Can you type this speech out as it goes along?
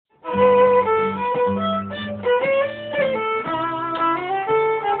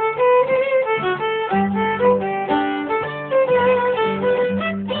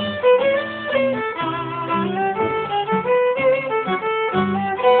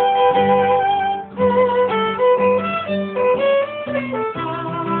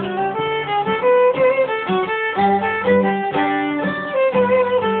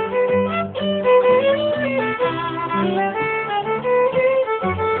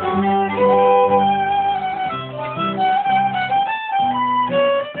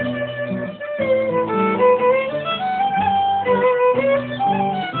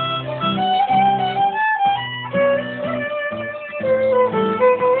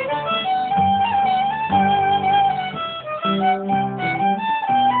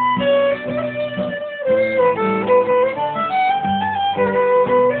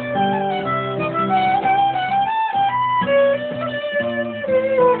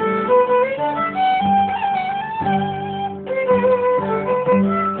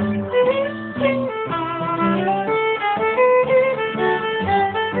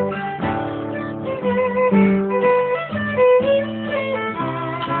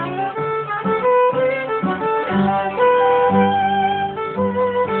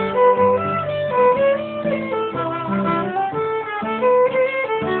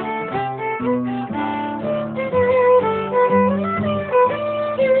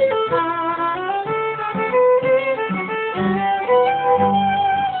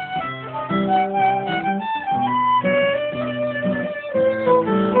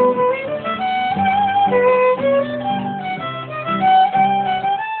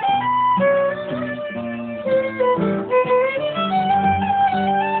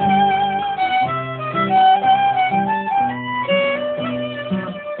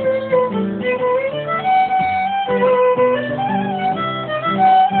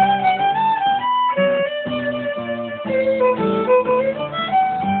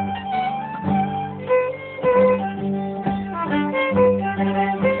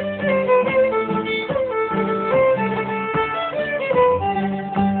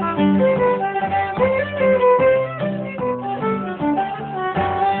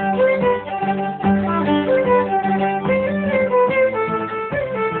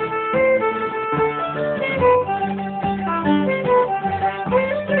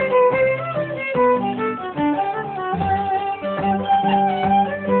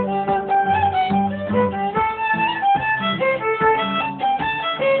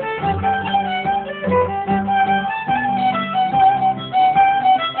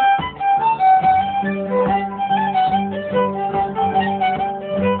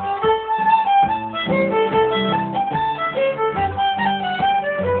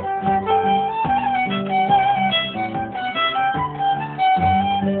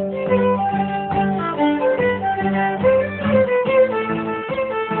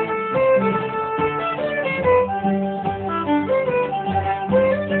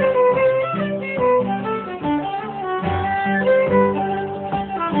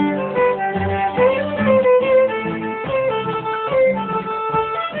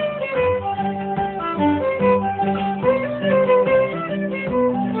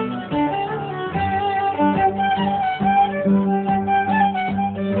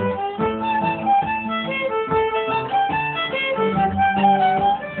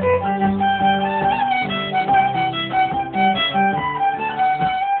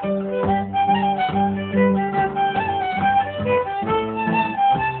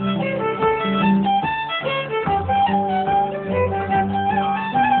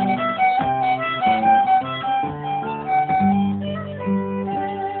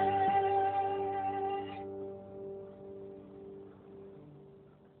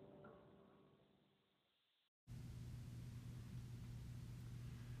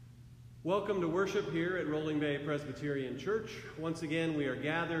Welcome to worship here at Rolling Bay Presbyterian Church. Once again, we are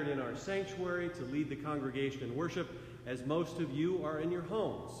gathered in our sanctuary to lead the congregation in worship, as most of you are in your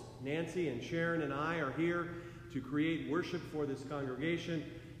homes. Nancy and Sharon and I are here to create worship for this congregation,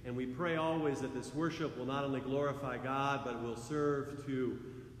 and we pray always that this worship will not only glorify God, but will serve to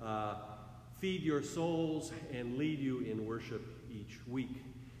feed your souls and lead you in worship each week.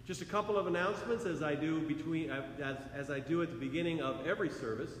 Just a couple of announcements as I do as I do at the beginning of every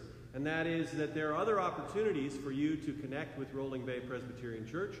service. And that is that there are other opportunities for you to connect with Rolling Bay Presbyterian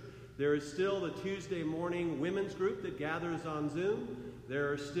Church. There is still the Tuesday morning women's group that gathers on Zoom. There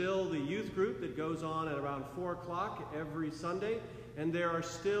are still the youth group that goes on at around 4 o'clock every Sunday. And there are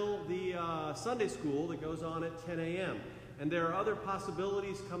still the Sunday school that goes on at 10 a.m. And there are other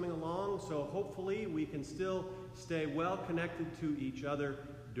possibilities coming along, so hopefully we can still stay well connected to each other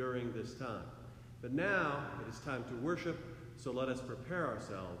during this time. But now it is time to worship, so let us prepare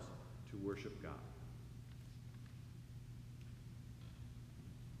ourselves to worship God.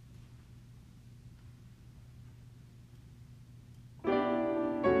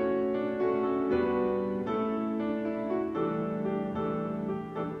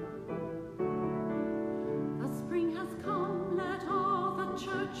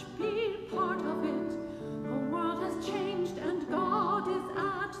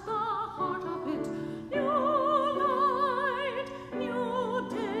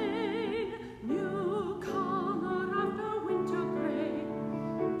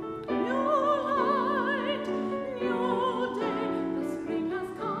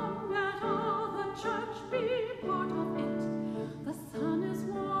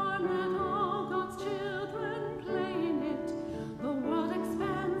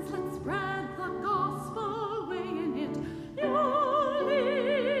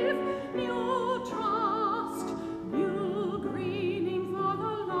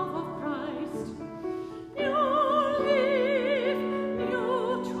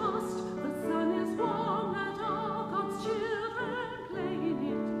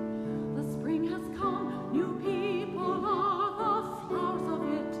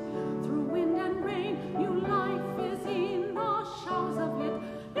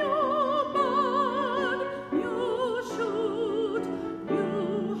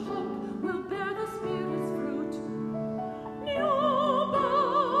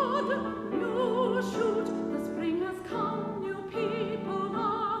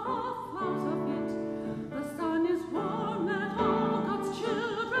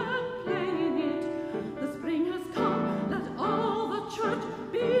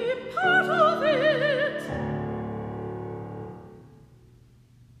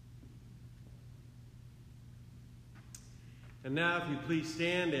 please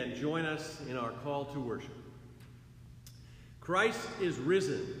stand and join us in our call to worship. Christ is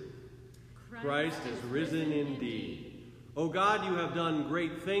risen. Christ is risen indeed. O God, you have done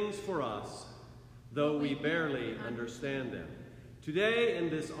great things for us, though we barely understand them. Today, in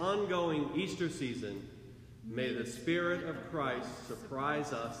this ongoing Easter season, may the Spirit of Christ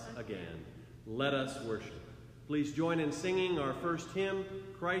surprise us again. Let us worship. Please join in singing our first hymn,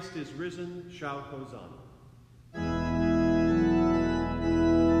 Christ is Risen, Shout Hosanna.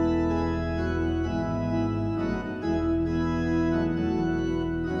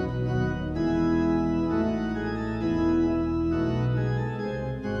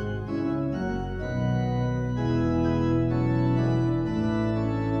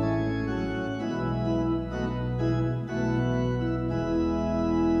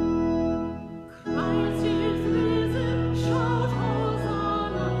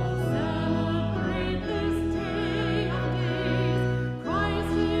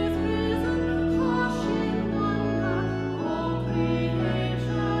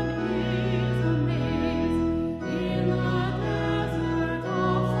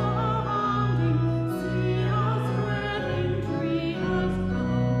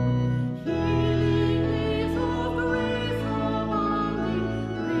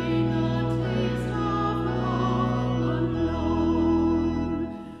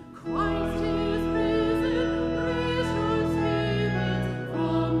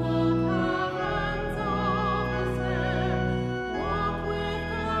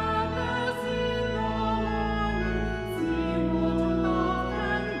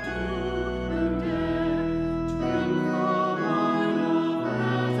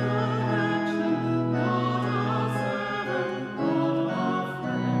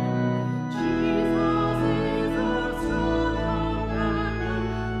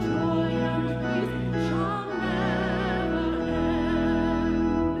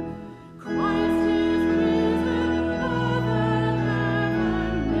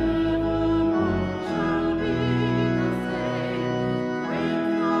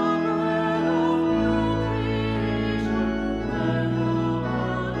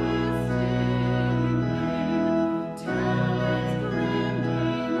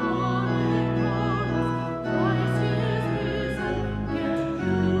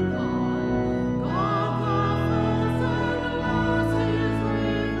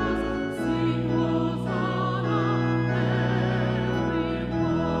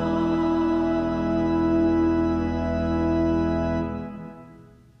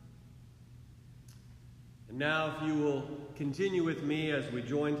 Now, if you will continue with me as we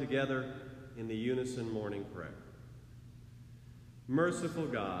join together in the unison morning prayer. Merciful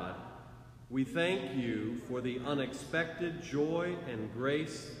God, we thank you for the unexpected joy and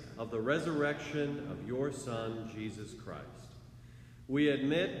grace of the resurrection of your Son, Jesus Christ. We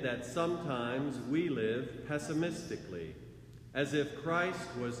admit that sometimes we live pessimistically, as if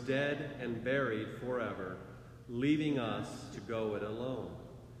Christ was dead and buried forever, leaving us to go it alone.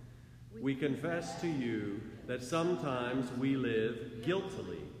 We confess to you that sometimes we live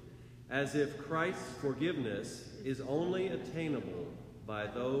guiltily, as if Christ's forgiveness is only attainable by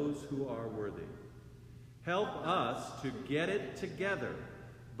those who are worthy. Help us to get it together,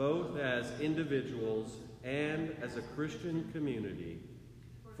 both as individuals and as a Christian community.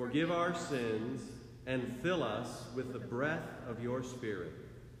 Forgive our sins and fill us with the breath of your Spirit.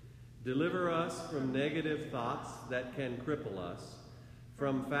 Deliver us from negative thoughts that can cripple us,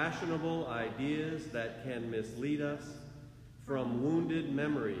 from fashionable ideas that can mislead us, from wounded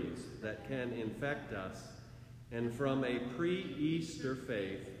memories that can infect us, and from a pre-Easter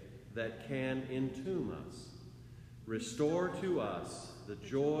faith that can entomb us. Restore to us the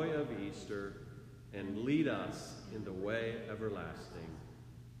joy of Easter and lead us in the way everlasting.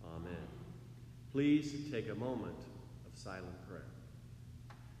 Amen. Please take a moment of silent prayer.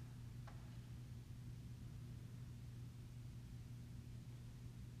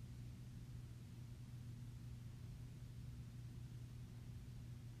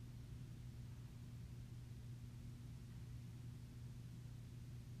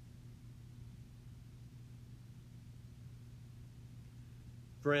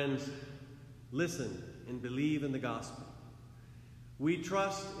 Friends, listen and believe in the gospel. We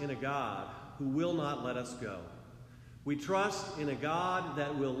trust in a God who will not let us go. We trust in a God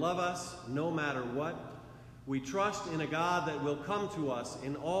that will love us no matter what. We trust in a God that will come to us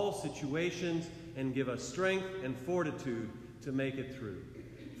in all situations and give us strength and fortitude to make it through.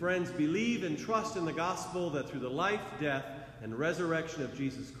 Friends, believe and trust in the gospel that through the life, death, and resurrection of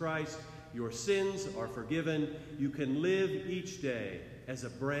Jesus Christ, your sins are forgiven. You can live each day as a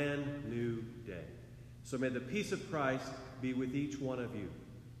brand new day. So may the peace of Christ be with each one of you.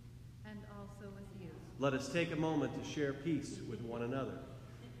 And also with you. Let us take a moment to share peace with one another.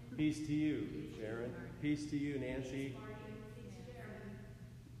 Peace to you, Sharon. Peace to you, Nancy.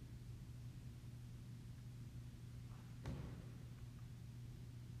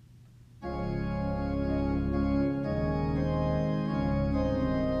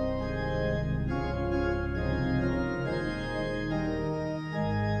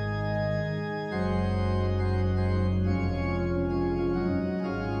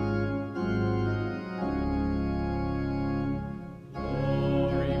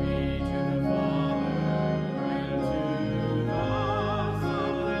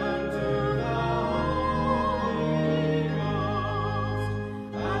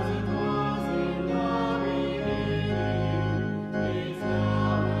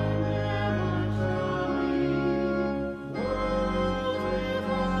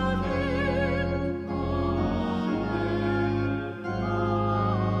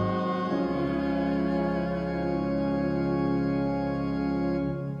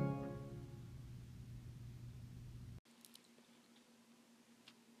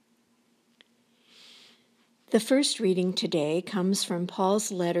 The first reading today comes from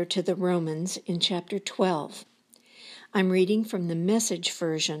Paul's letter to the Romans in chapter 12. I'm reading from the Message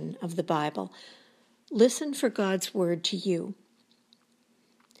version of the Bible. Listen for God's word to you.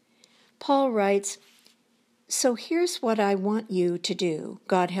 Paul writes, "So here's what I want you to do,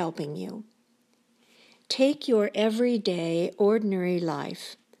 God helping you. Take your everyday, ordinary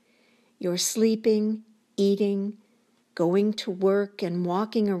life, your sleeping, eating, going to work, and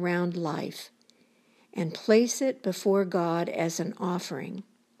walking around life, and place it before God as an offering.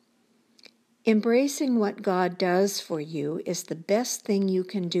 Embracing what God does for you is the best thing you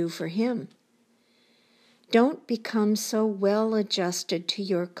can do for Him. Don't become so well adjusted to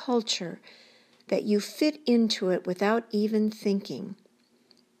your culture that you fit into it without even thinking.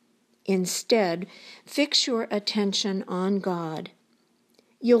 Instead, fix your attention on God.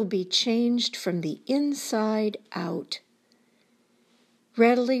 You'll be changed from the inside out.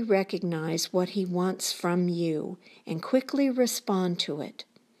 Readily recognize what He wants from you and quickly respond to it.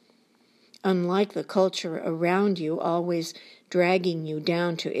 Unlike the culture around you always dragging you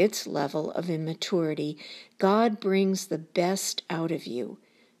down to its level of immaturity, God brings the best out of you,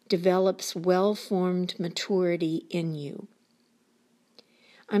 develops well-formed maturity in you.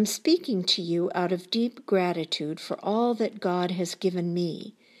 I'm speaking to you out of deep gratitude for all that God has given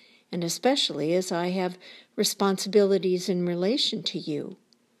me, and especially as I have responsibilities in relation to you.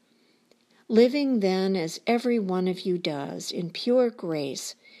 Living then as every one of you does, in pure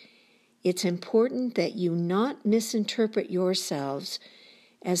grace, it's important that you not misinterpret yourselves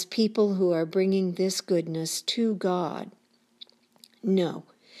as people who are bringing this goodness to God. No,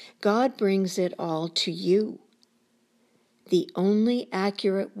 God brings it all to you. The only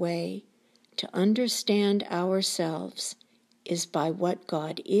accurate way to understand ourselves is by what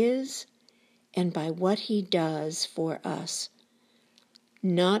God is and by what He does for us,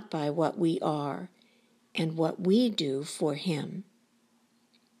 not by what we are and what we do for Him.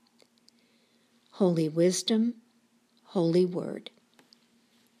 Holy Wisdom, Holy Word.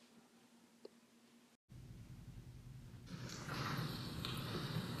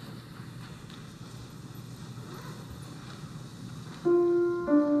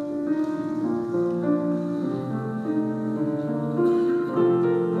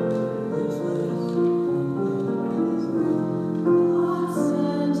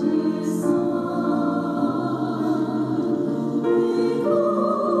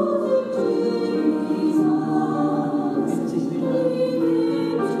 Thank you.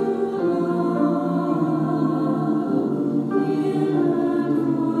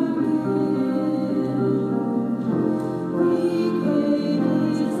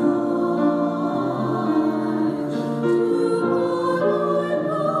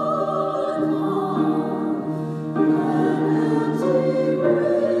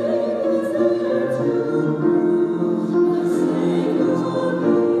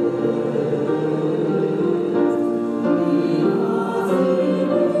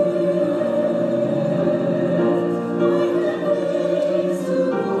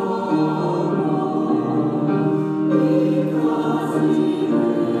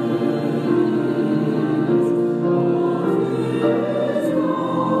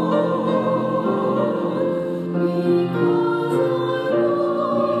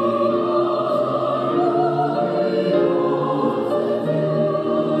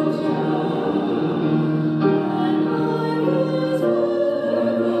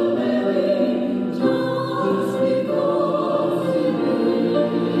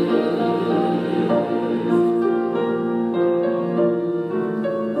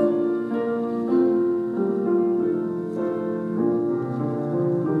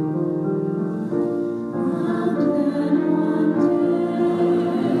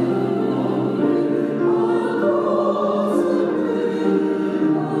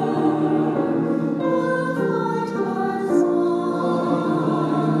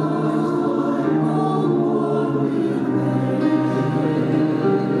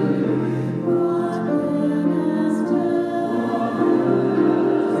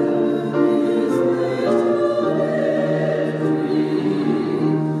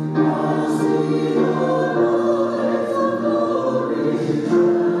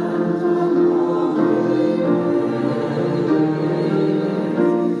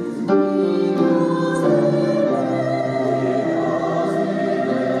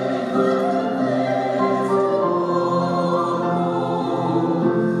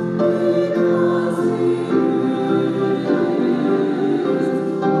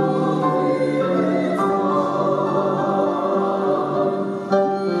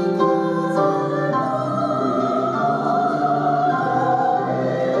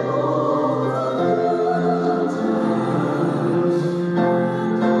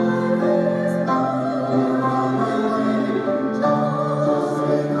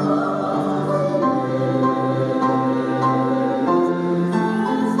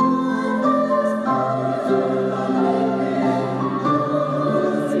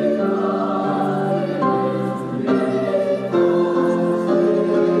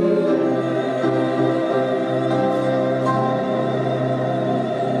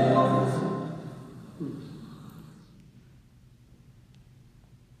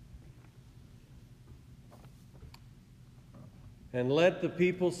 And let the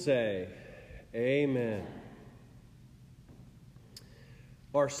people say, Amen.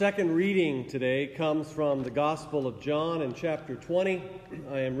 Our second reading today comes from the Gospel of John in chapter 20.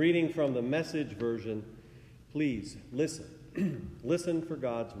 I am reading from the Message version. Please listen. Listen for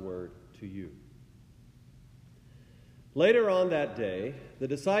God's word to you. Later on that day, the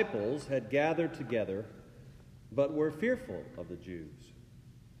disciples had gathered together, but were fearful of the Jews,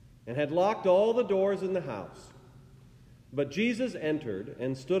 and had locked all the doors in the house. But Jesus entered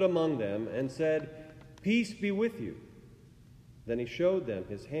and stood among them and said, Peace be with you. Then he showed them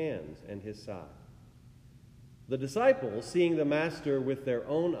his hands and his side. The disciples, seeing the master with their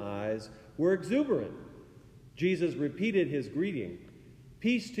own eyes, were exuberant. Jesus repeated his greeting,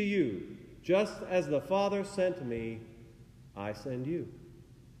 Peace to you, just as the Father sent me, I send you.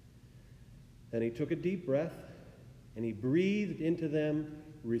 Then he took a deep breath, and he breathed into them,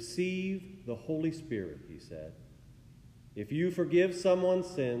 Receive the Holy Spirit, he said. If you forgive someone's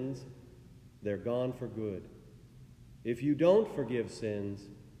sins, they're gone for good. If you don't forgive sins,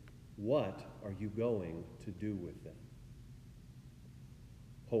 what are you going to do with them?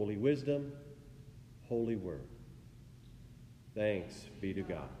 Holy wisdom, holy word. Thanks be to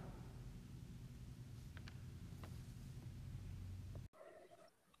God.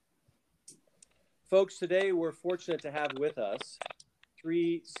 Folks, today we're fortunate to have with us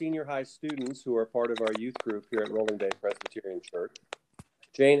 3 senior high students who are part of our youth group here at Rolling Bay Presbyterian Church.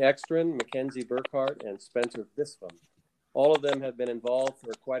 Jane Ekstrom, Mackenzie Burkhart, and Spencer Bispham. All of them have been involved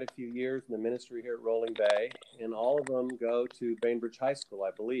for quite a few years in the ministry here at Rolling Bay, and all of them go to Bainbridge High School,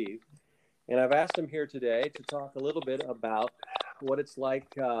 I believe. And I've asked them here today to talk a little bit about what it's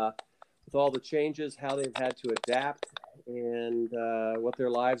like with all the changes, how they've had to adapt, and what their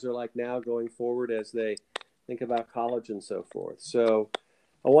lives are like now going forward as they think about college and so forth. So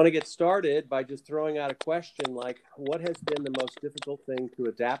I want to get started by just throwing out a question like, what has been the most difficult thing to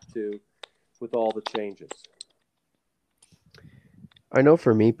adapt to with all the changes? I know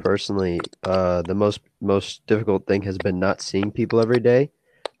for me personally, the most difficult thing has been not seeing people every day.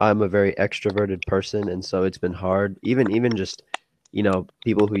 I'm a very extroverted person, and so it's been hard. Even just,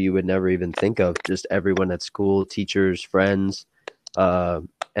 people who you would never even think of, just everyone at school, teachers, friends,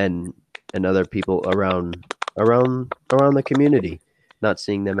 and other people around the community. Not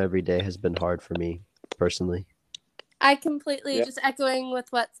seeing them every day has been hard for me personally. I completely just echoing with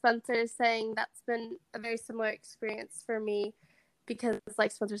what Spencer is saying. That's been a very similar experience for me because,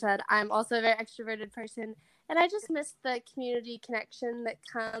 like Spencer said, I'm also a very extroverted person, and I just miss the community connection that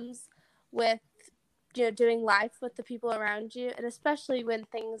comes with, doing life with the people around you, and especially when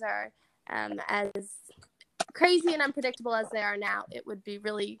things are as crazy and unpredictable as they are now. It would be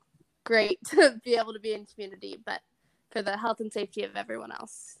really great to be able to be in community, but for the health and safety of everyone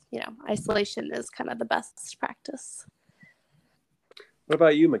else, isolation is kind of the best practice. What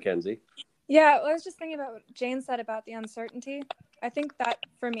about you, Mackenzie? Yeah, I was just thinking about what Jane said about the uncertainty. I think that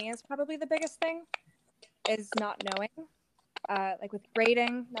for me is probably the biggest thing is not knowing, like with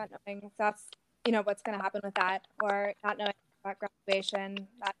grading, not knowing if that's, what's going to happen with that, or not knowing about graduation,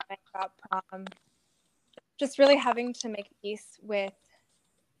 not knowing about prom, just really having to make peace with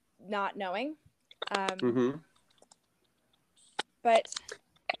not knowing. But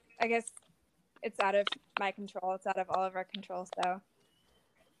I guess it's out of my control. It's out of all of our control. So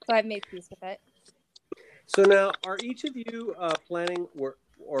I've made peace with it. So now, are each of you planning, or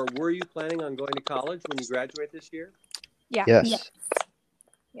were you planning on going to college when you graduate this year? Yeah. Yes.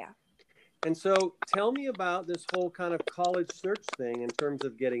 Yeah. And so tell me about this whole kind of college search thing in terms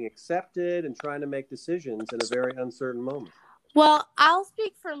of getting accepted and trying to make decisions in a very uncertain moment. Well, I'll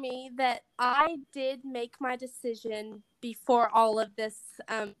speak for me that I did make my decision before all of this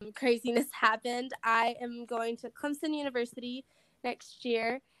craziness happened. I am going to Clemson University next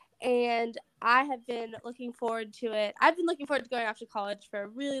year, and I have been looking forward to it. I've been looking forward to going off to college for a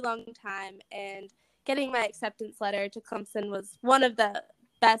really long time, and getting my acceptance letter to Clemson was one of the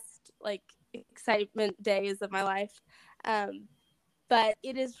best, excitement days of my life. But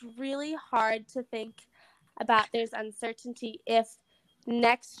it is really hard to think about there's uncertainty if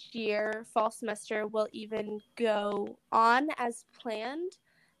next year fall semester will even go on as planned.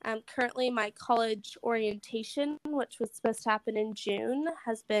 Currently, my college orientation, which was supposed to happen in June,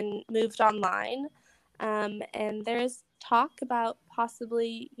 has been moved online, and there is talk about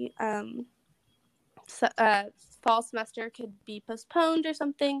possibly fall semester could be postponed or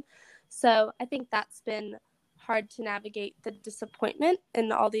something. So I think that's been hard to navigate the disappointment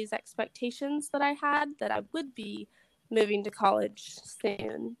and all these expectations that I had that I would be moving to college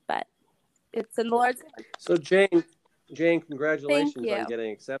soon, but it's in the Lord's hand. So Jane, congratulations Thank you. on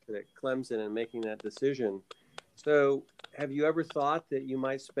getting accepted at Clemson and making that decision. So, have you ever thought that you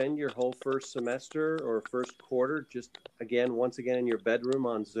might spend your whole first semester or first quarter just once again in your bedroom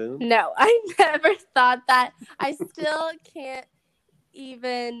on Zoom? No, I never thought that. I still can't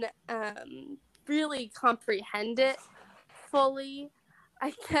even really comprehend it fully.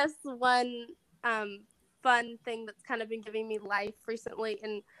 I guess one fun thing that's kind of been giving me life recently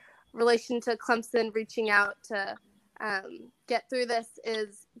in relation to Clemson reaching out to get through this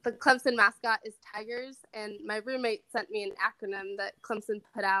is the Clemson mascot is Tigers, and my roommate sent me an acronym that Clemson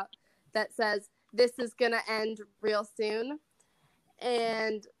put out that says, "This is going to end real soon."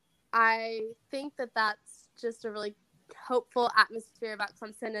 And I think that that's just a really hopeful atmosphere about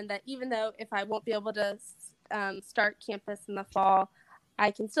Clemson, and that even though if I won't be able to start campus in the fall, I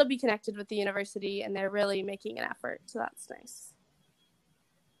can still be connected with the university, and they're really making an effort. So that's nice.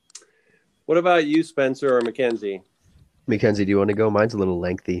 What about you, Spencer or Mackenzie? Mackenzie, do you want to go? Mine's a little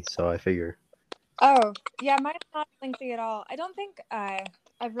lengthy, so I figure. Oh, yeah, mine's not lengthy at all. I don't think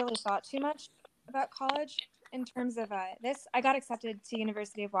I've really thought too much about college in terms of this. I got accepted to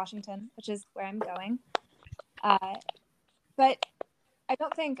University of Washington, which is where I'm going. But I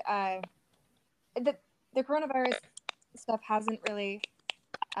don't think the coronavirus stuff hasn't really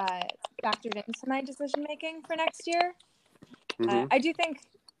factored into my decision making for next year. I do think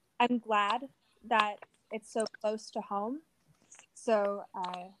I'm glad that it's so close to home. So,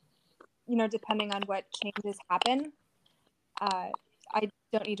 depending on what changes happen, I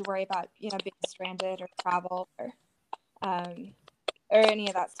don't need to worry about, being stranded or travel or any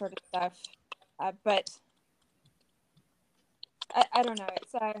of that sort of stuff. But I don't know.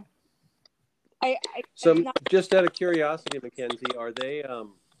 It's Just out of curiosity, Mackenzie, are they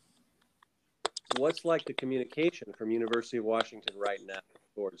what's like the communication from University of Washington right now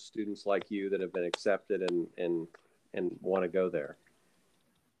for students like you that have been accepted and want to go there?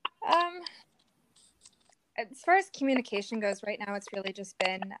 As far as communication goes, right now it's really just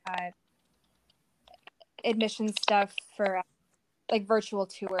been admission stuff for like virtual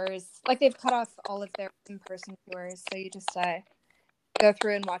tours. Like they've cut off all of their in-person tours, so you just go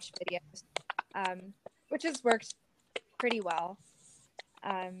through and watch videos, which has worked pretty well.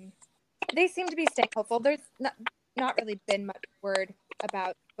 They seem to be staying hopeful. There's not really been much word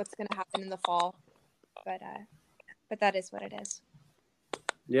about what's going to happen in the fall, but that is what it is.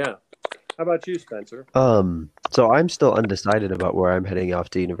 Yeah. How about you, Spencer? So I'm still undecided about where I'm heading off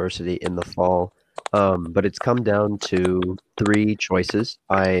to university in the fall. But it's come down to 3 choices.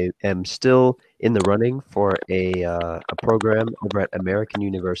 I am still in the running for a program over at American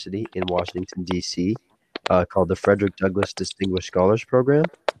University in Washington, D.C., called the Frederick Douglass Distinguished Scholars Program.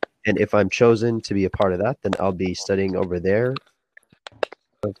 And if I'm chosen to be a part of that, then I'll be studying over there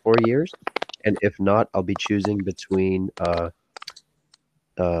for 4 years. And if not, I'll be choosing between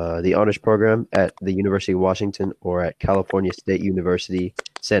the honors program at the University of Washington or at California State University,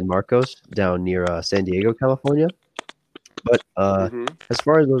 San Marcos, down near San Diego, California. But as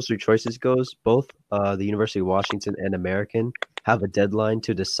far as those 3 choices goes, both the University of Washington and American have a deadline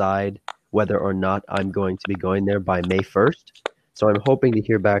to decide whether or not I'm going to be going there by May 1st. So I'm hoping to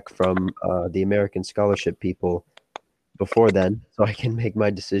hear back from the American scholarship people before then, so I can make my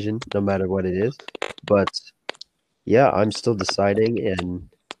decision no matter what it is. But yeah, I'm still deciding,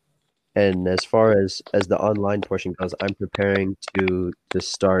 and as far as the online portion goes, I'm preparing to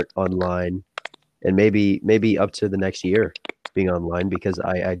start online, and maybe up to the next year being online, because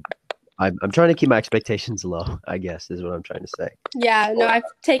I'm trying to keep my expectations low, I guess, is what I'm trying to say. Yeah, no, I've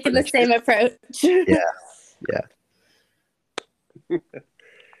taken the same approach. Yeah.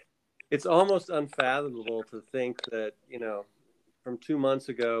 It's almost unfathomable to think that, from 2 months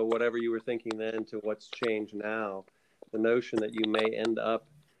ago, whatever you were thinking then to what's changed now, the notion that you may end up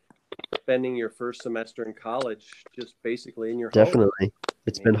spending your first semester in college just basically in your home. Definitely.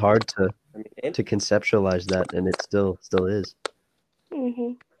 It's been hard to conceptualize that, and it still is.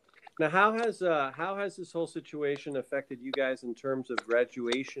 Mm-hmm. Now, how has this whole situation affected you guys in terms of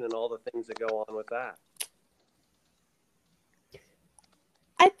graduation and all the things that go on with that?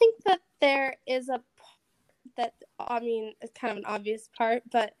 I think that there is it's kind of an obvious part,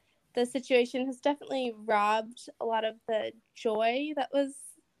 but the situation has definitely robbed a lot of the joy that was,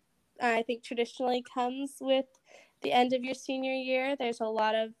 I think, traditionally comes with the end of your senior year. There's a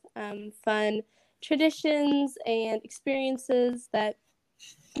lot of fun traditions and experiences that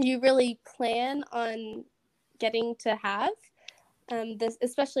you really plan on getting to have,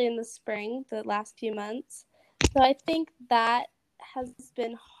 especially in the spring, the last few months. So I think that has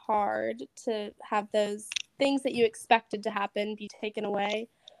been hard to have those things that you expected to happen be taken away.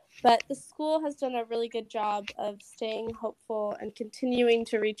 But the school has done a really good job of staying hopeful and continuing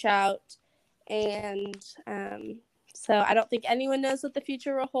to reach out And so I don't think anyone knows what the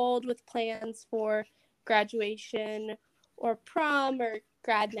future will hold with plans for graduation or prom or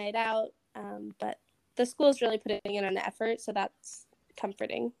grad night out. But the school is really putting in an effort, so that's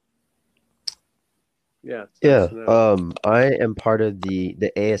comforting. Yeah. Yeah. I am part of the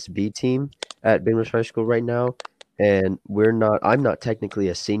ASB team at Bainbridge High School right now, and I'm not technically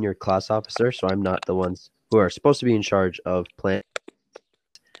a senior class officer, so I'm not the ones who are supposed to be in charge of plan.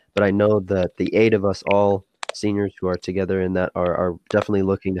 But I know that the 8 of us, all seniors who are together in that, are definitely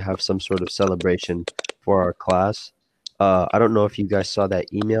looking to have some sort of celebration for our class. I don't know if you guys saw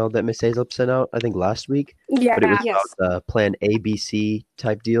that email that Miss Hazel sent out, I think last week, but it was Yeah. Yes. about the Plan ABC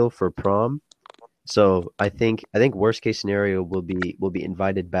type deal for prom. So I think worst case scenario will be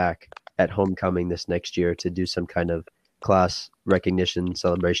invited back at homecoming this next year to do some kind of class recognition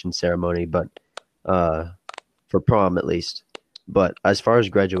celebration ceremony, but for prom at least. But as far as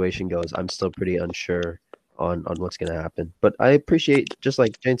graduation goes, I'm still pretty unsure on what's going to happen. But I appreciate, just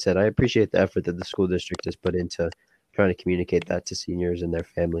like Jane said, I appreciate the effort that the school district has put into trying to communicate that to seniors and their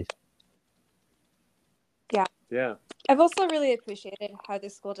families. Yeah. I've also really appreciated how the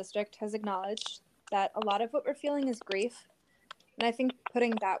school district has acknowledged that a lot of what we're feeling is grief. And I think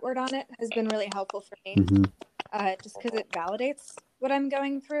putting that word on it has been really helpful for me, just because it validates what I'm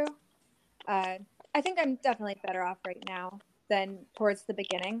going through. I think I'm definitely better off right now than towards the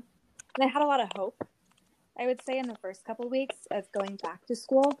beginning. And I had a lot of hope, I would say, in the first couple of weeks of going back to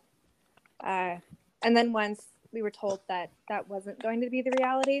school. And then once we were told that that wasn't going to be the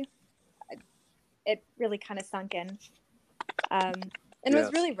reality, it really kind of sunk in. And it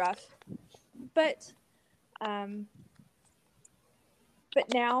was really rough. But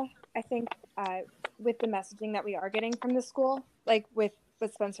now I think with the messaging that we are getting from the school, like with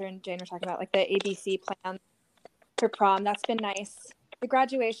what Spencer and Jane were talking about, like the ABC plan for prom, that's been nice. The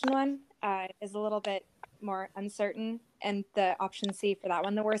graduation one is a little bit more uncertain, and the option C for that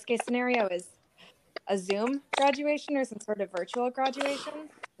one, the worst case scenario, is a Zoom graduation or some sort of virtual graduation.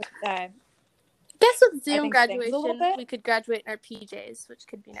 Guess with I Zoom think stings a little graduation, bit. we could graduate in our PJs, which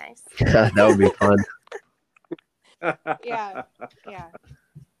could be nice. That would be fun. Yeah.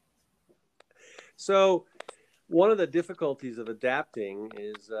 So one of the difficulties of adapting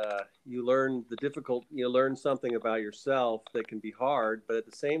is you learn something about yourself that can be hard, but at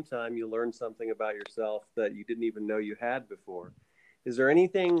the same time, you learn something about yourself that you didn't even know you had before. Is there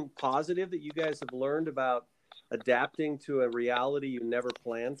anything positive that you guys have learned about adapting to a reality you never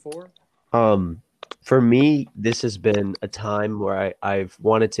planned for? For me, this has been a time where I've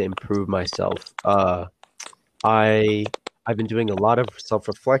wanted to improve myself. I've been doing a lot of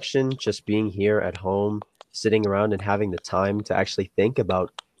self-reflection, just being here at home, sitting around and having the time to actually think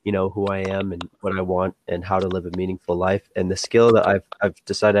about, who I am and what I want and how to live a meaningful life. And the skill that I've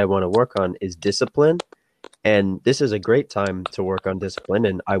decided I want to work on is discipline. And this is a great time to work on discipline.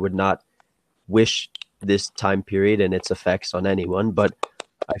 And I would not wish this time period and its effects on anyone, but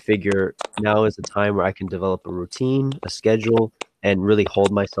I figure now is the time where I can develop a routine, a schedule, and really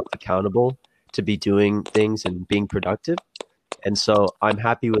hold myself accountable to be doing things and being productive. And so I'm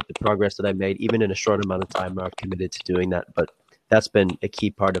happy with the progress that I made, even in a short amount of time where I've committed to doing that. But that's been a key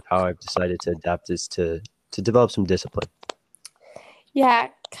part of how I've decided to adapt, is to develop some discipline. Yeah,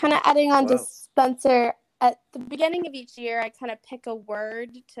 kind of adding on to Spencer, at the beginning of each year, I kind of pick a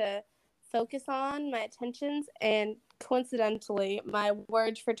word to focus on my attentions, and coincidentally, my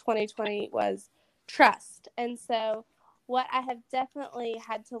word for 2020 was trust. And so what I have definitely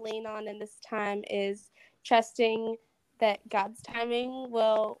had to lean on in this time is trusting that God's timing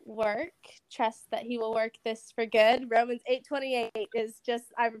will work, trust that he will work this for good. Romans 8:28 is just,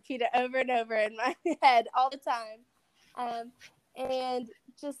 I repeat it over and over in my head all the time. And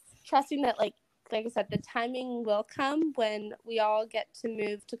just trusting that, like I said, the timing will come when we all get to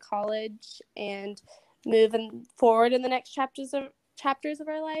move to college and move forward in the next chapters of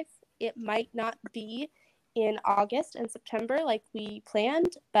our life. It might not be in August and September like we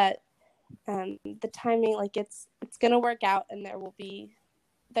planned, but the timing, like it's gonna work out, and there will be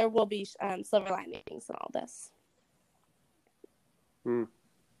silver linings in all this.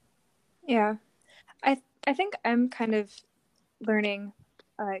 Yeah, I think I'm kind of learning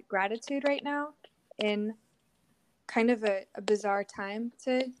gratitude right now, in kind of a bizarre time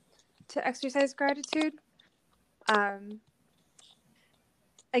to exercise gratitude.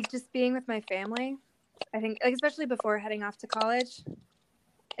 Like just being with my family, I think, like especially before heading off to college,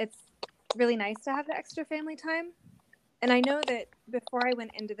 it's really nice to have the extra family time. And I know that before I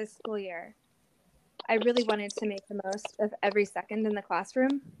went into this school year, I really wanted to make the most of every second in the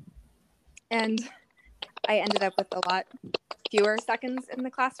classroom. And I ended up with a lot fewer seconds in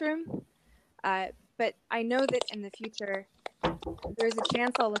the classroom. But I know that in the future, there's a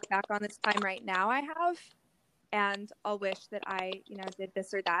chance I'll look back on this time right now I have, and I'll wish that I, did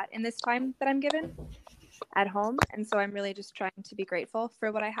this or that in this time that I'm given at home. And so I'm really just trying to be grateful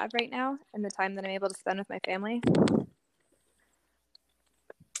for what I have right now and the time that I'm able to spend with my family.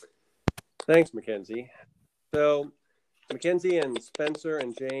 Thanks, Mackenzie. So, Mackenzie and Spencer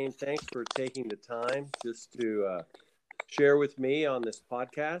and Jane, thanks for taking the time just to share with me on this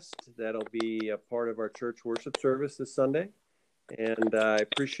podcast. That'll be a part of our church worship service this Sunday. And I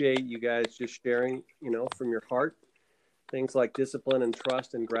appreciate you guys just sharing, from your heart, things like discipline and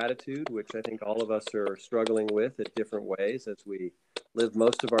trust and gratitude, which I think all of us are struggling with in different ways as we live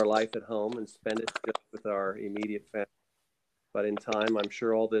most of our life at home and spend it just with our immediate family. But in time, I'm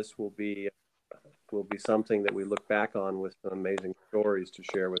sure all this will be something that we look back on with some amazing stories to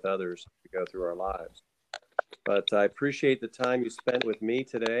share with others as we go through our lives. But I appreciate the time you spent with me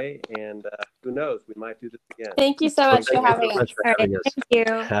today, and who knows, we might do this again. Thank you so much for having us. All right, Thank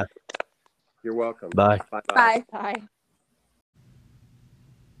you. You're welcome. Bye. Bye. Bye.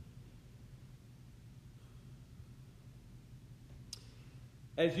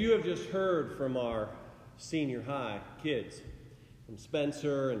 As you have just heard from our senior high kids, from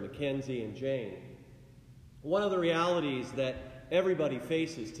Spencer and Mackenzie and Jane, one of the realities that everybody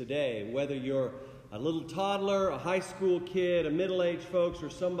faces today, whether you're a little toddler, a high school kid, a middle-aged folks, or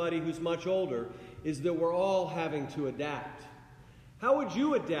somebody who's much older, is that we're all having to adapt. How would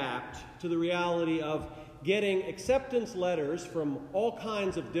you adapt to the reality of getting acceptance letters from all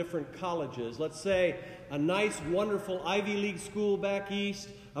kinds of different colleges? Let's say a nice, wonderful Ivy League school back east,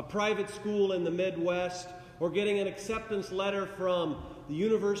 a private school in the Midwest, or getting an acceptance letter from the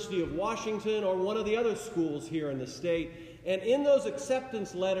University of Washington or one of the other schools here in the state. And in those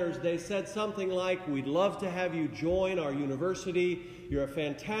acceptance letters, they said something like, "We'd love to have you join our university. You're a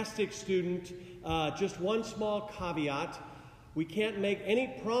fantastic student. Just one small caveat. We can't make any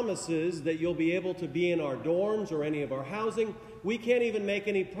promises that you'll be able to be in our dorms or any of our housing. We can't even make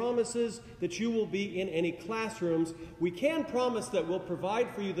any promises that you will be in any classrooms. We can promise that we'll provide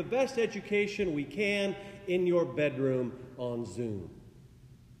for you the best education we can in your bedroom on Zoom."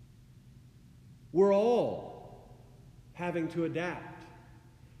 We're all having to adapt.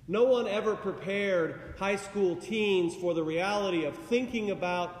 No one ever prepared high school teens for the reality of thinking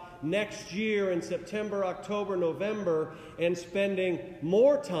about next year in September, October, November, and spending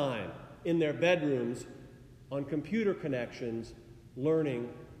more time in their bedrooms on computer connections,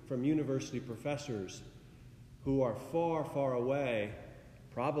 learning from university professors who are far, far away,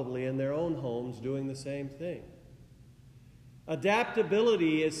 probably in their own homes doing the same thing.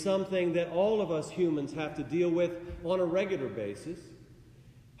 Adaptability is something that all of us humans have to deal with on a regular basis.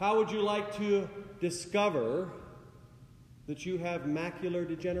 How would you like to discover that you have macular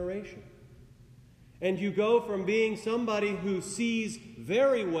degeneration? And you go from being somebody who sees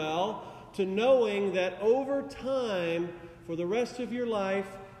very well to knowing that over time, for the rest of your life,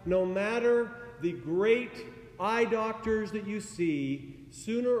 no matter the great eye doctors that you see,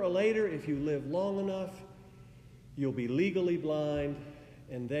 sooner or later, if you live long enough, you'll be legally blind,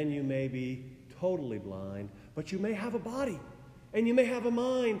 and then you may be totally blind. But you may have a body, and you may have a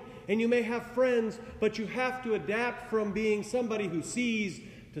mind, and you may have friends, but you have to adapt from being somebody who sees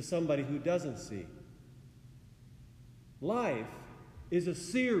to somebody who doesn't see. Life is a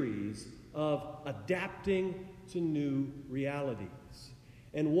series of adapting to new realities.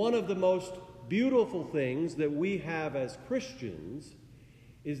 And one of the most beautiful things that we have as Christians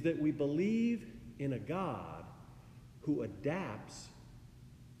is that we believe in a God who adapts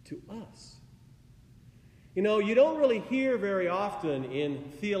to us. You know, you don't really hear very often in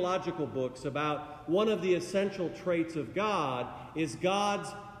theological books about one of the essential traits of God is God's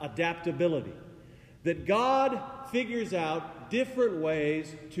adaptability. That God figures out different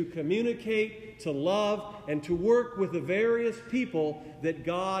ways to communicate, to love, and to work with the various people that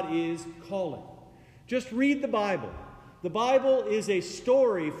God is calling. Just read the Bible. The Bible is a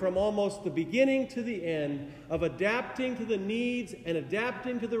story from almost the beginning to the end of adapting to the needs and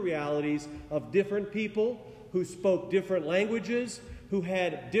adapting to the realities of different people who spoke different languages, who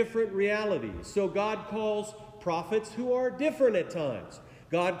had different realities. So God calls prophets who are different at times.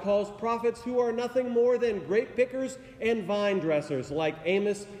 God calls prophets who are nothing more than grape pickers and vine dressers like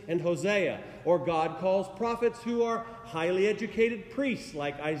Amos and Hosea. Or God calls prophets who are highly educated priests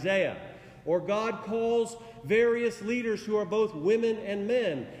like Isaiah. Or God calls various leaders who are both women and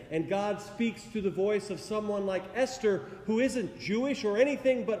men. And God speaks to the voice of someone like Esther, who isn't Jewish or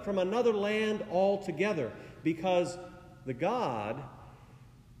anything but from another land altogether. Because the God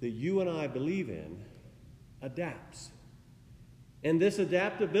that you and I believe in adapts. And this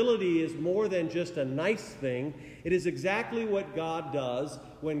adaptability is more than just a nice thing. It is exactly what God does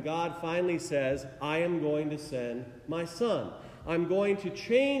when God finally says, I am going to send my Son. I'm going to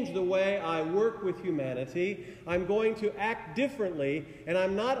change the way I work with humanity. I'm going to act differently, and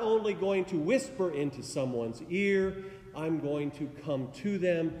I'm not only going to whisper into someone's ear, I'm going to come to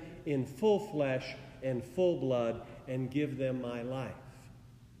them in full flesh and full blood and give them my life.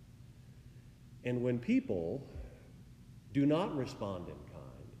 And when people do not respond in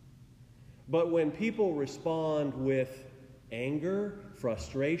kind, but when people respond with anger,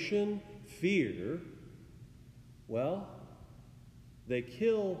 frustration, fear, well, they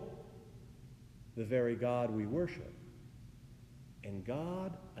kill the very God we worship. And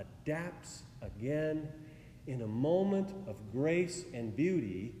God adapts again in a moment of grace and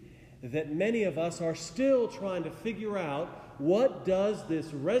beauty that many of us are still trying to figure out, what does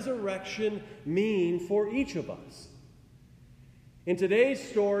this resurrection mean for each of us? In today's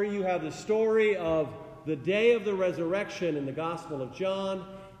story, you have the story of the day of the resurrection in the Gospel of John,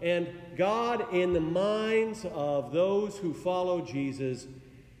 and God, in the minds of those who follow Jesus,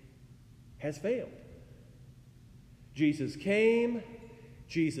 has failed. Jesus came,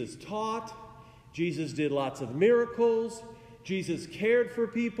 Jesus taught, Jesus did lots of miracles, Jesus cared for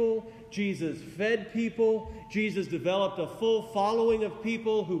people, Jesus fed people, Jesus developed a full following of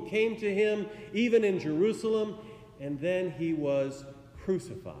people who came to him, even in Jerusalem, and then he was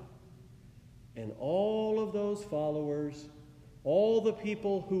crucified. And all of those followers, all the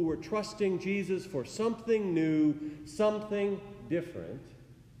people who were trusting Jesus for something new, something different,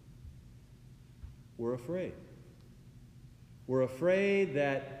 were afraid. Were afraid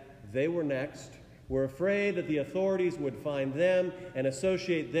that they were next. Were afraid that the authorities would find them and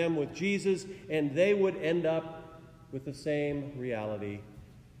associate them with Jesus, and they would end up with the same reality,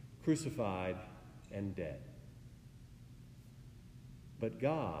 crucified and dead. But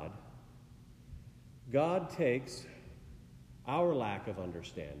God takes our lack of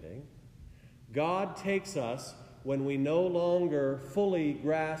understanding. God takes us when we no longer fully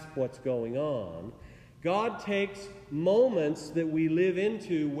grasp what's going on. God takes moments that we live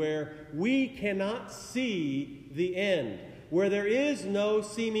into where we cannot see the end, where there is no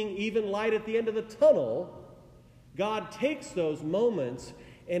seeming even light at the end of the tunnel. God takes those moments,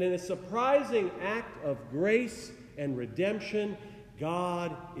 and in a surprising act of grace and redemption,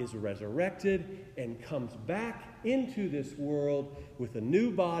 God is resurrected and comes back into this world with a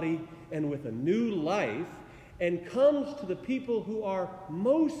new body and with a new life, and comes to the people who are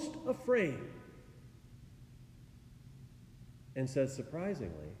most afraid and says,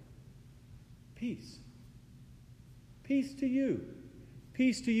 surprisingly, peace. Peace to you.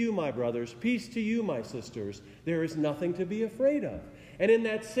 Peace to you, my brothers. Peace to you, my sisters. There is nothing to be afraid of. And in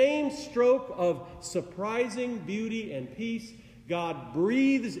that same stroke of surprising beauty and peace, God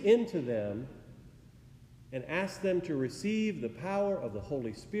breathes into them and asks them to receive the power of the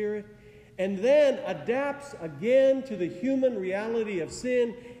Holy Spirit, and then adapts again to the human reality of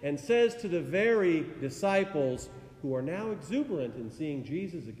sin and says to the very disciples who are now exuberant in seeing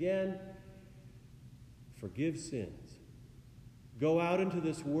Jesus again, forgive sins. Go out into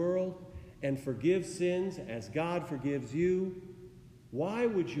this world and forgive sins as God forgives you. Why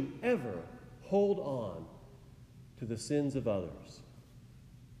would you ever hold on to the sins of others?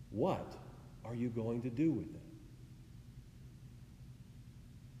 What are you going to do with them?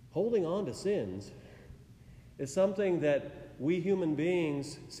 Holding on to sins is something that we human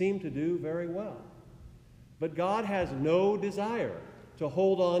beings seem to do very well. But God has no desire to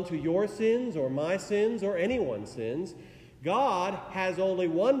hold on to your sins or my sins or anyone's sins. God has only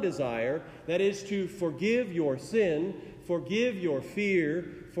one desire, that is to forgive your sin, forgive your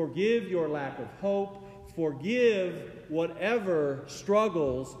fear, forgive your lack of hope, forgive whatever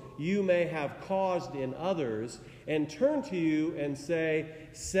struggles you may have caused in others, and turn to you and say,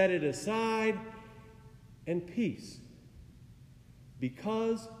 set it aside, and peace.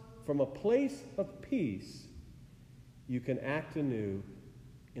 Because from a place of peace, you can act anew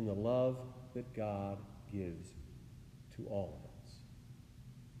in the love that God gives to all of us.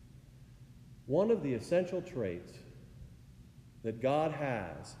 One of the essential traits that God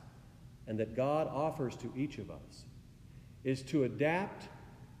has and that God offers to each of us is to adapt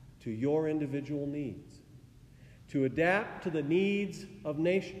to your individual needs, to adapt to the needs of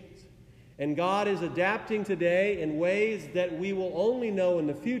nations. And God is adapting today in ways that we will only know in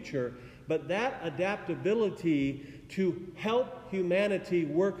the future, but that adaptability to help humanity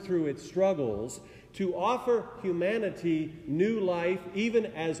work through its struggles, to offer humanity new life even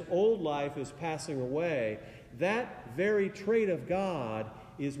as old life is passing away, that very trait of God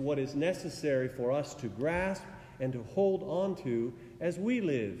is what is necessary for us to grasp and to hold on to as we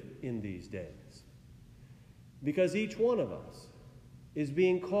live in these days. Because each one of us is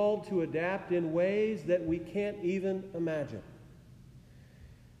being called to adapt in ways that we can't even imagine.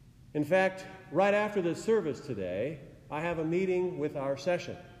 In fact, right after the service today, I have a meeting with our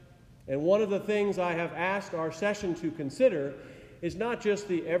session. And one of the things I have asked our session to consider is not just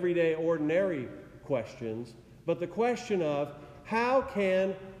the everyday, ordinary questions, but the question of how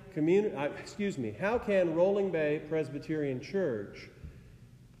can Rolling Bay Presbyterian Church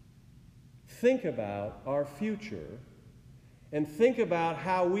think about our future and think about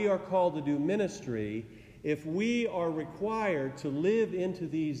how we are called to do ministry if we are required to live into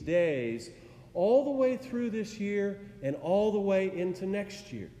these days all the way through this year and all the way into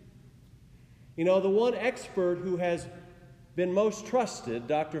next year. You know, the one expert who has been most trusted,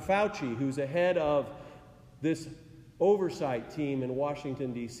 Dr. Fauci, who's ahead of this oversight team in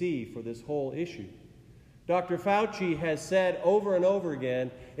Washington, D.C. for this whole issue. Dr. Fauci has said over and over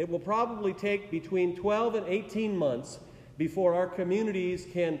again, it will probably take between 12 and 18 months before our communities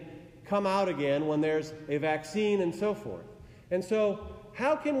can come out again when there's a vaccine and so forth. And so,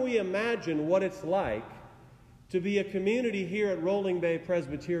 how can we imagine what it's like to be a community here at Rolling Bay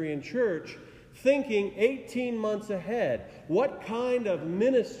Presbyterian Church thinking 18 months ahead? What kind of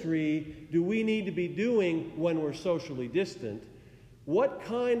ministry do we need to be doing when we're socially distant? What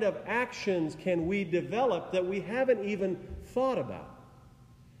kind of actions can we develop that we haven't even thought about?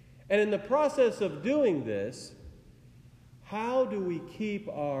 And in the process of doing this, how do we keep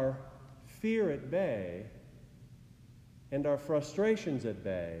our fear at bay and our frustrations at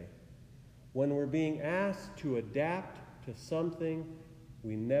bay when we're being asked to adapt to something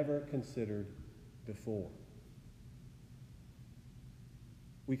we never considered before?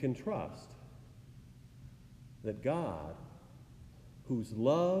 We can trust that God, whose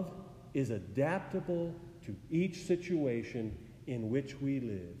love is adaptable to each situation in which we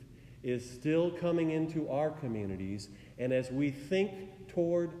live, is still coming into our communities, and as we think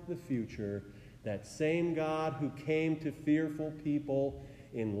toward the future, that same God who came to fearful people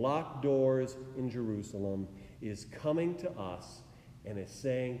in locked doors in Jerusalem is coming to us and is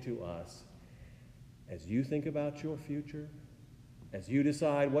saying to us, as you think about your future, as you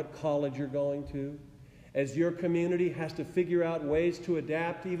decide what college you're going to, as your community has to figure out ways to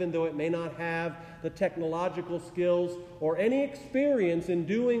adapt, even though it may not have the technological skills or any experience in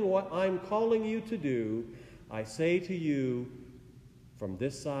doing what I'm calling you to do, I say to you, from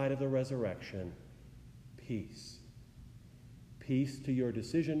this side of the resurrection, peace. Peace to your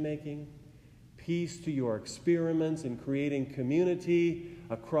decision-making, peace to your experiments in creating community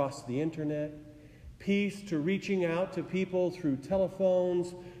across the internet, peace to reaching out to people through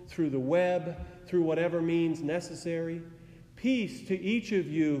telephones, through the web, through whatever means necessary. Peace to each of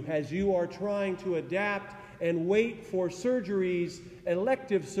you as you are trying to adapt and wait for surgeries,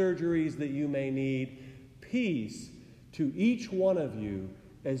 elective surgeries that you may need. Peace to each one of you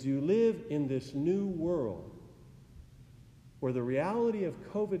as you live in this new world where the reality of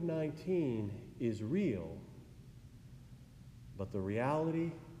COVID-19 is real, but the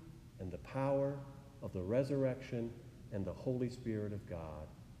reality and the power of the resurrection and the Holy Spirit of God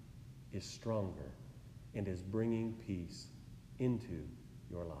is stronger and is bringing peace into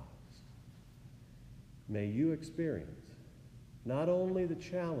your lives. May you experience not only the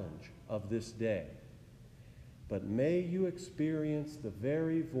challenge of this day, but may you experience the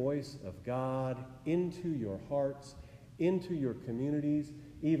very voice of God into your hearts, into your communities,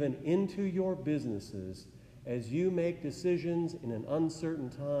 even into your businesses, as you make decisions in an uncertain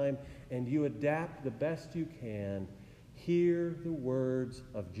time and you adapt the best you can. Hear the words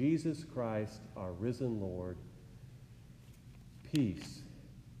of Jesus Christ, our risen Lord. Peace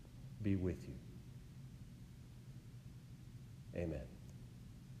be with you. Amen.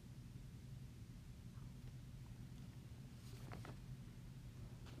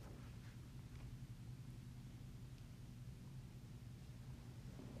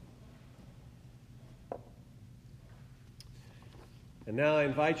 And now I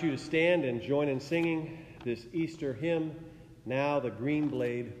invite you to stand and join in singing this Easter hymn, Now the Green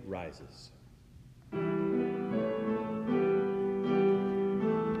Blade Rises.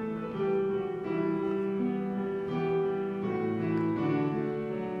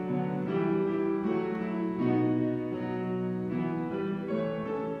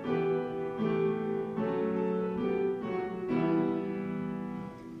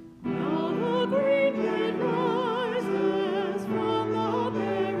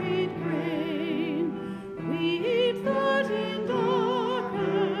 That in dark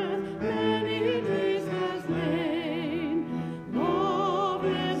earth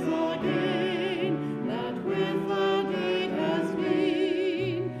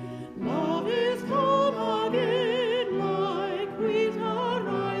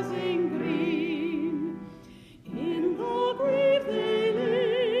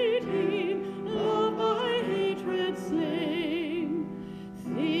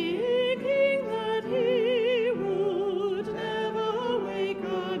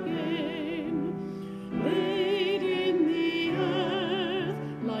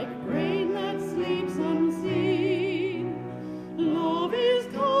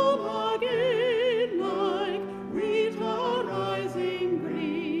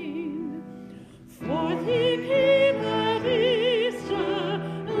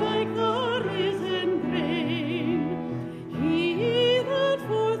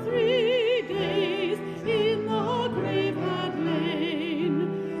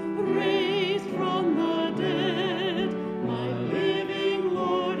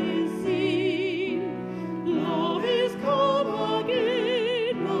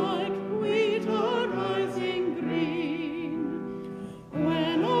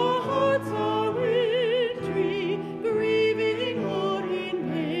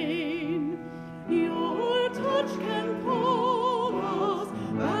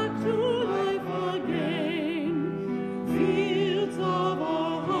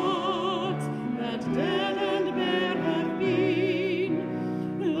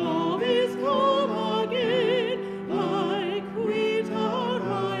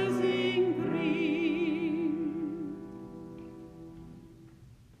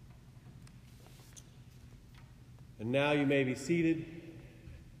And now you may be seated,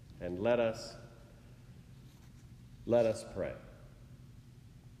 and let us pray.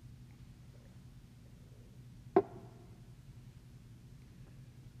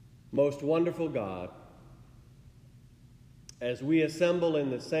 Most wonderful God, as we assemble in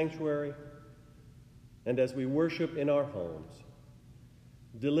the sanctuary and as we worship in our homes,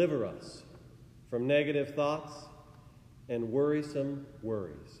 deliver us from negative thoughts and worrisome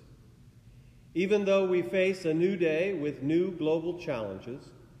worries. Even though we face a new day with new global challenges,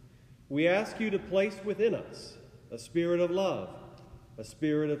 we ask you to place within us a spirit of love, a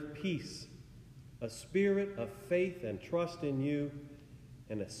spirit of peace, a spirit of faith and trust in you,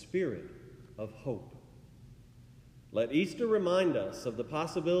 and a spirit of hope. Let Easter remind us of the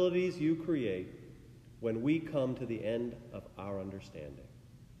possibilities you create when we come to the end of our understanding.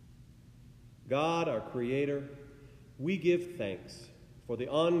 God, our Creator, we give thanks for the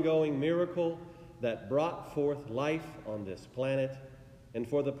ongoing miracle that brought forth life on this planet and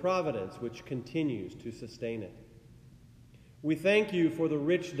for the providence which continues to sustain it. We thank you for the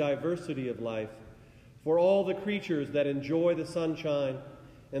rich diversity of life, for all the creatures that enjoy the sunshine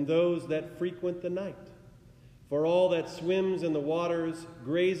and those that frequent the night, for all that swims in the waters,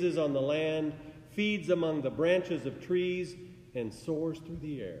 grazes on the land, feeds among the branches of trees, and soars through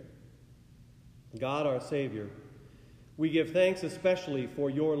the air. God, our Savior, we give thanks especially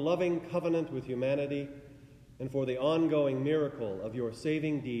for your loving covenant with humanity and for the ongoing miracle of your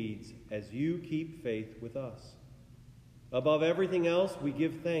saving deeds as you keep faith with us. Above everything else, we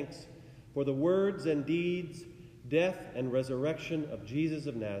give thanks for the words and deeds, death and resurrection of Jesus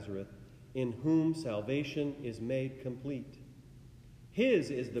of Nazareth, in whom salvation is made complete.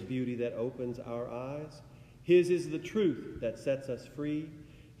 His is the beauty that opens our eyes. His is the truth that sets us free.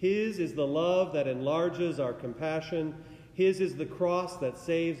 His is the love that enlarges our compassion. His is the cross that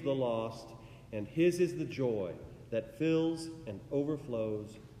saves the lost. And his is the joy that fills and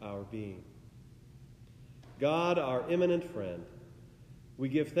overflows our being. God, our imminent friend, we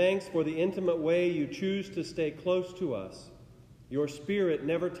give thanks for the intimate way you choose to stay close to us, your spirit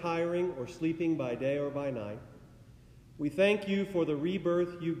never tiring or sleeping by day or by night. We thank you for the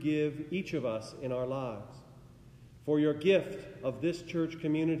rebirth you give each of us in our lives, for your gift of this church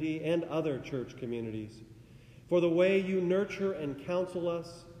community and other church communities, for the way you nurture and counsel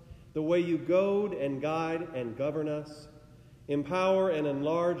us, the way you goad and guide and govern us, empower and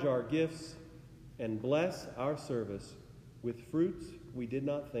enlarge our gifts, and bless our service with fruits we did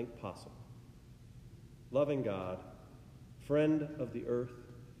not think possible. Loving God, friend of the earth,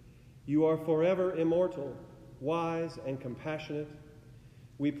 you are forever immortal, wise, and compassionate.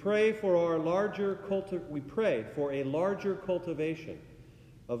 We pray for a larger cultivation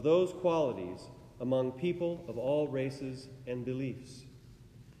of those qualities among people of all races and beliefs.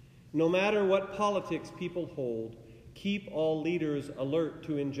 No matter what politics people hold, keep all leaders alert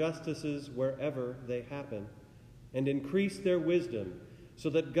to injustices wherever they happen, and increase their wisdom so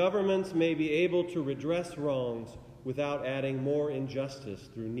that governments may be able to redress wrongs without adding more injustice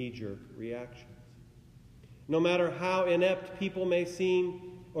through knee-jerk reactions. No matter how inept people may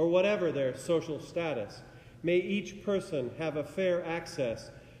seem or whatever their social status, may each person have a fair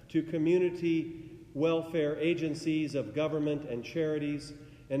access to community welfare agencies of government and charities,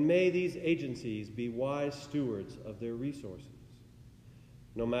 and may these agencies be wise stewards of their resources.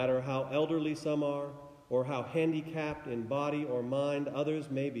 No matter how elderly some are, or how handicapped in body or mind others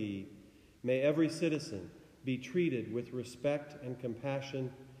may be, may every citizen be treated with respect and compassion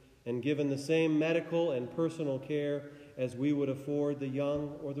and given the same medical and personal care as we would afford the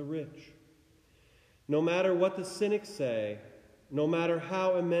young or the rich. No matter what the cynics say, no matter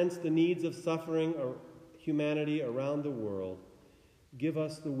how immense the needs of suffering or humanity around the world, give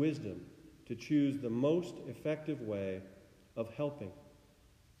us the wisdom to choose the most effective way of helping,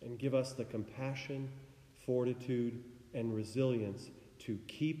 and give us the compassion, fortitude, and resilience to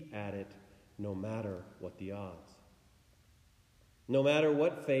keep at it no matter what the odds. No matter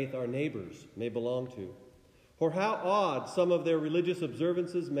what faith our neighbors may belong to, or how odd some of their religious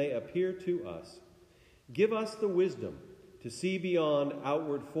observances may appear to us, give us the wisdom to see beyond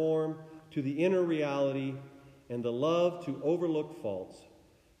outward form to the inner reality, and the love to overlook faults,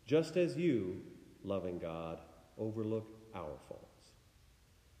 just as you, loving God, overlook our faults.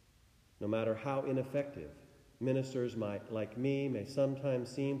 No matter how ineffective ministers like me may sometimes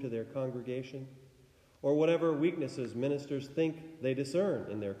seem to their congregation, or whatever weaknesses ministers think they discern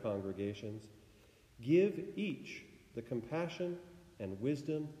in their congregations, give each the compassion and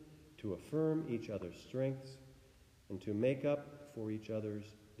wisdom to affirm each other's strengths and to make up for each other's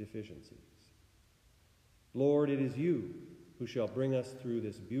deficiencies. Lord, it is you who shall bring us through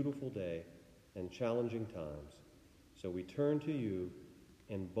this beautiful day and challenging times. So we turn to you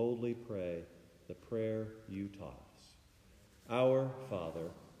and boldly pray the prayer you taught us. Our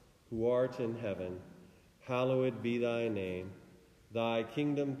Father, who art in heaven, hallowed be thy name. Thy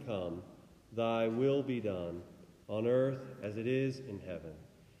kingdom come, thy will be done, on earth as it is in heaven.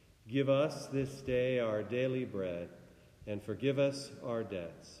 Give us this day our daily bread, and forgive us our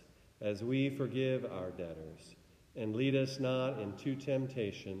debts, as we forgive our debtors. And lead us not into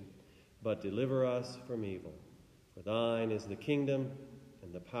temptation, but deliver us from evil. For thine is the kingdom,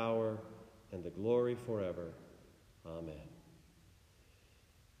 and the power, and the glory forever. Amen.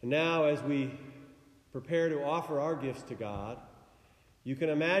 And now, as we prepare to offer our gifts to God, you can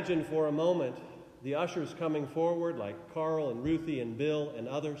imagine for a moment the ushers coming forward, like Carl and Ruthie and Bill and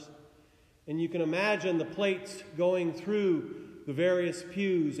others. And you can imagine the plates going through the various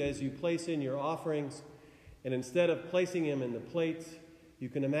pews as you place in your offerings. And instead of placing them in the plates, you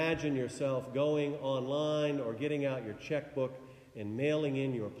can imagine yourself going online or getting out your checkbook and mailing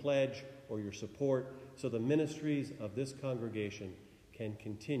in your pledge or your support so the ministries of this congregation can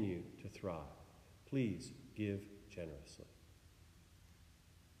continue to thrive. Please give generously.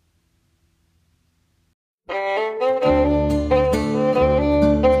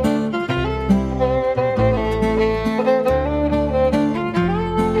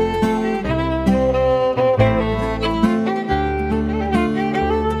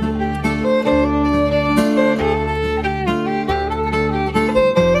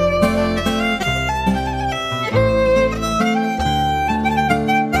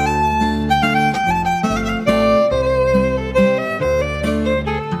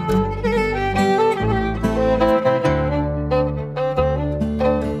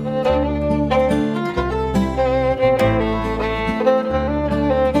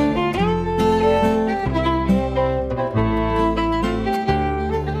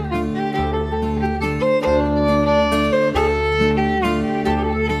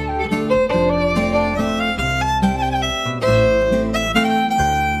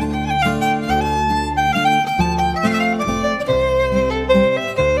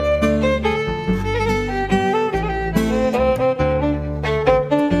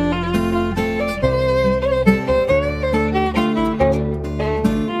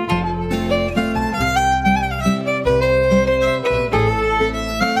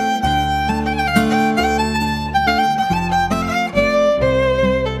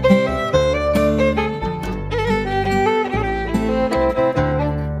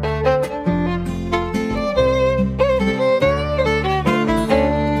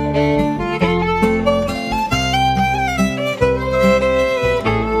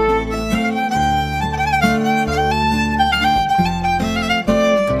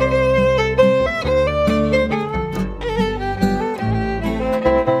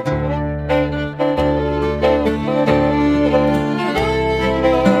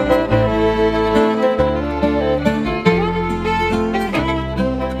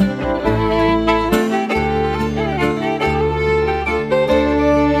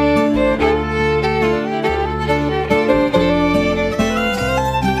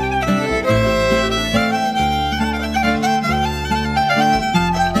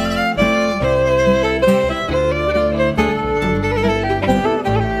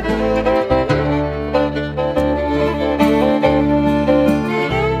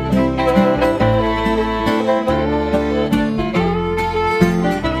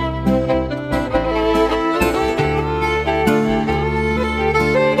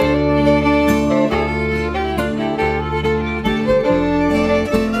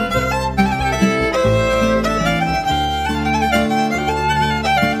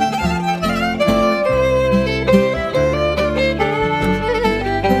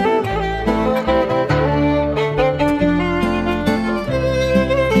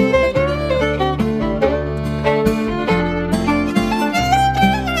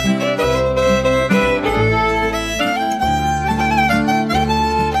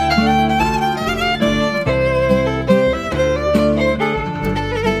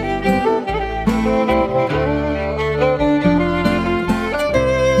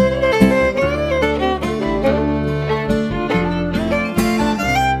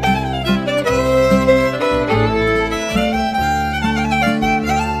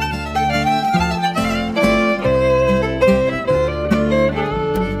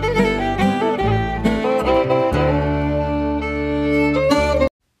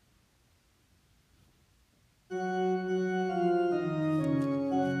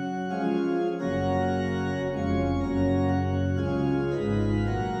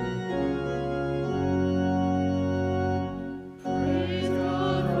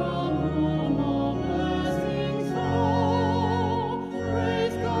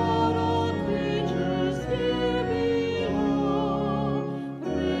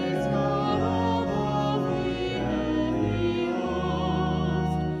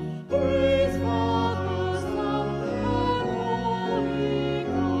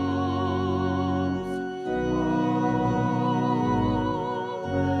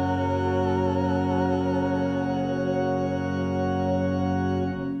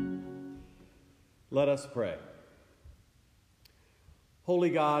 Let us pray.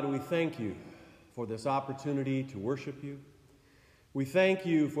 Holy God, we thank you for this opportunity to worship you. We thank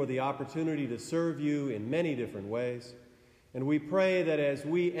you for the opportunity to serve you in many different ways. And we pray that as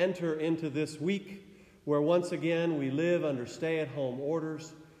we enter into this week, where once again we live under stay-at-home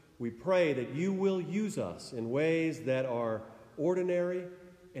orders, we pray that you will use us in ways that are ordinary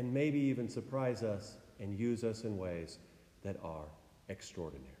and maybe even surprise us and use us in ways that are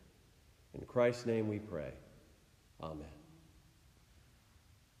extraordinary. In Christ's name we pray. Amen.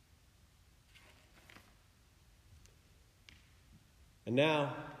 And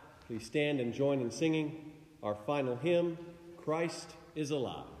now, please stand and join in singing our final hymn, Christ is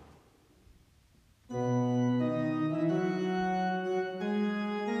Alive.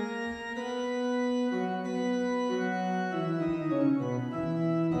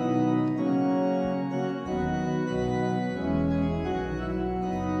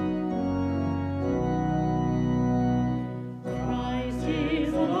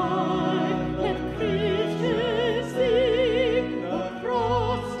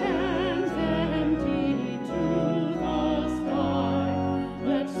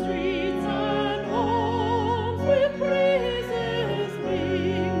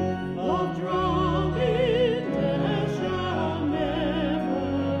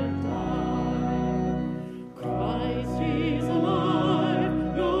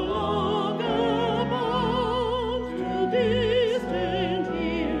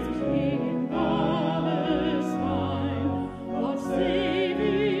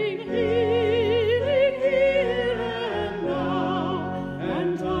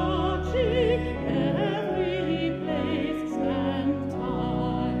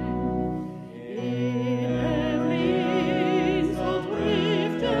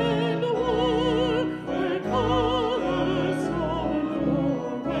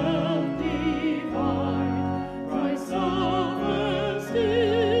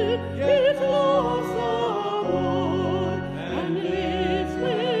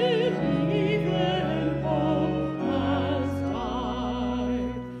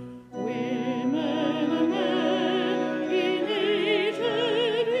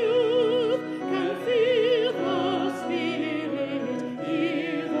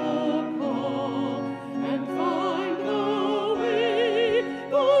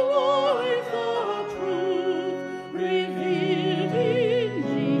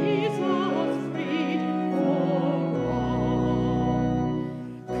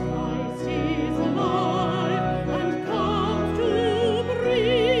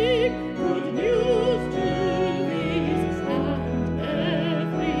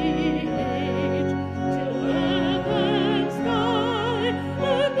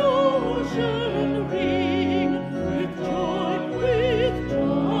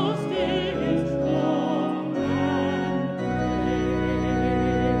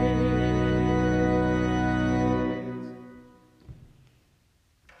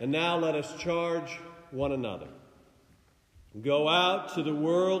 And now let us charge one another. Go out to the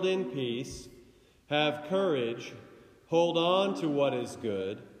world in peace, have courage, hold on to what is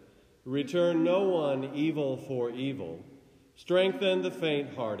good, return no one evil for evil, strengthen the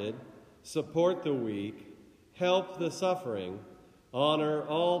faint-hearted, support the weak, help the suffering, honor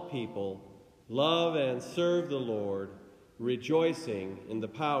all people, love and serve the Lord, rejoicing in the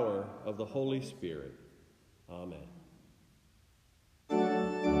power of the Holy Spirit. Amen.